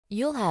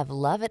You'll have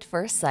love at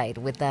first sight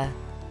with the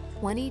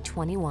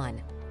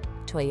 2021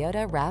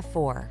 Toyota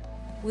RAV4.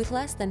 With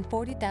less than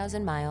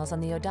 40,000 miles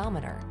on the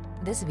odometer,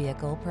 this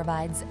vehicle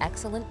provides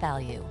excellent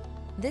value.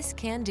 This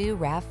can-do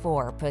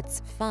RAV4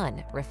 puts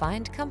fun,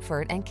 refined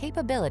comfort, and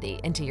capability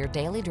into your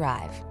daily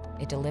drive.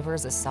 It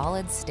delivers a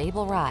solid,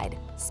 stable ride,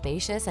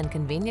 spacious and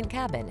convenient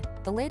cabin,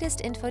 the latest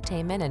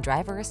infotainment and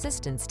driver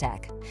assistance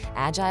tech,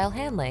 agile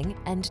handling,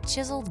 and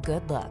chiseled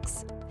good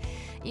looks.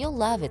 You'll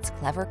love its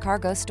clever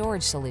cargo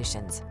storage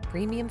solutions,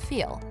 premium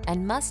feel,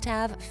 and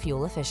must-have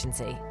fuel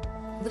efficiency.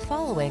 The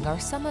following are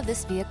some of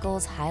this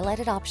vehicle's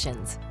highlighted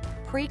options: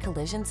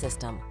 pre-collision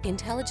system,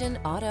 intelligent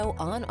auto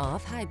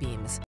on-off high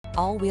beams,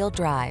 all-wheel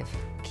drive,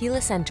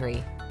 keyless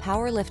entry,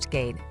 power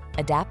liftgate,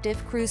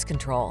 adaptive cruise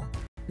control,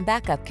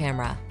 backup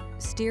camera,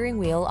 steering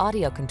wheel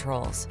audio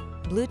controls,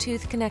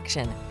 Bluetooth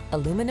connection,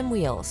 aluminum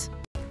wheels.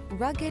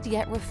 Rugged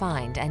yet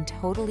refined and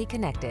totally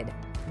connected,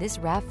 this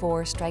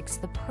RAV4 strikes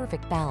the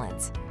perfect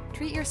balance.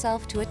 Treat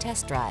yourself to a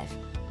test drive.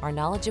 Our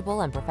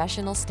knowledgeable and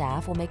professional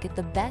staff will make it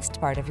the best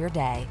part of your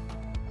day.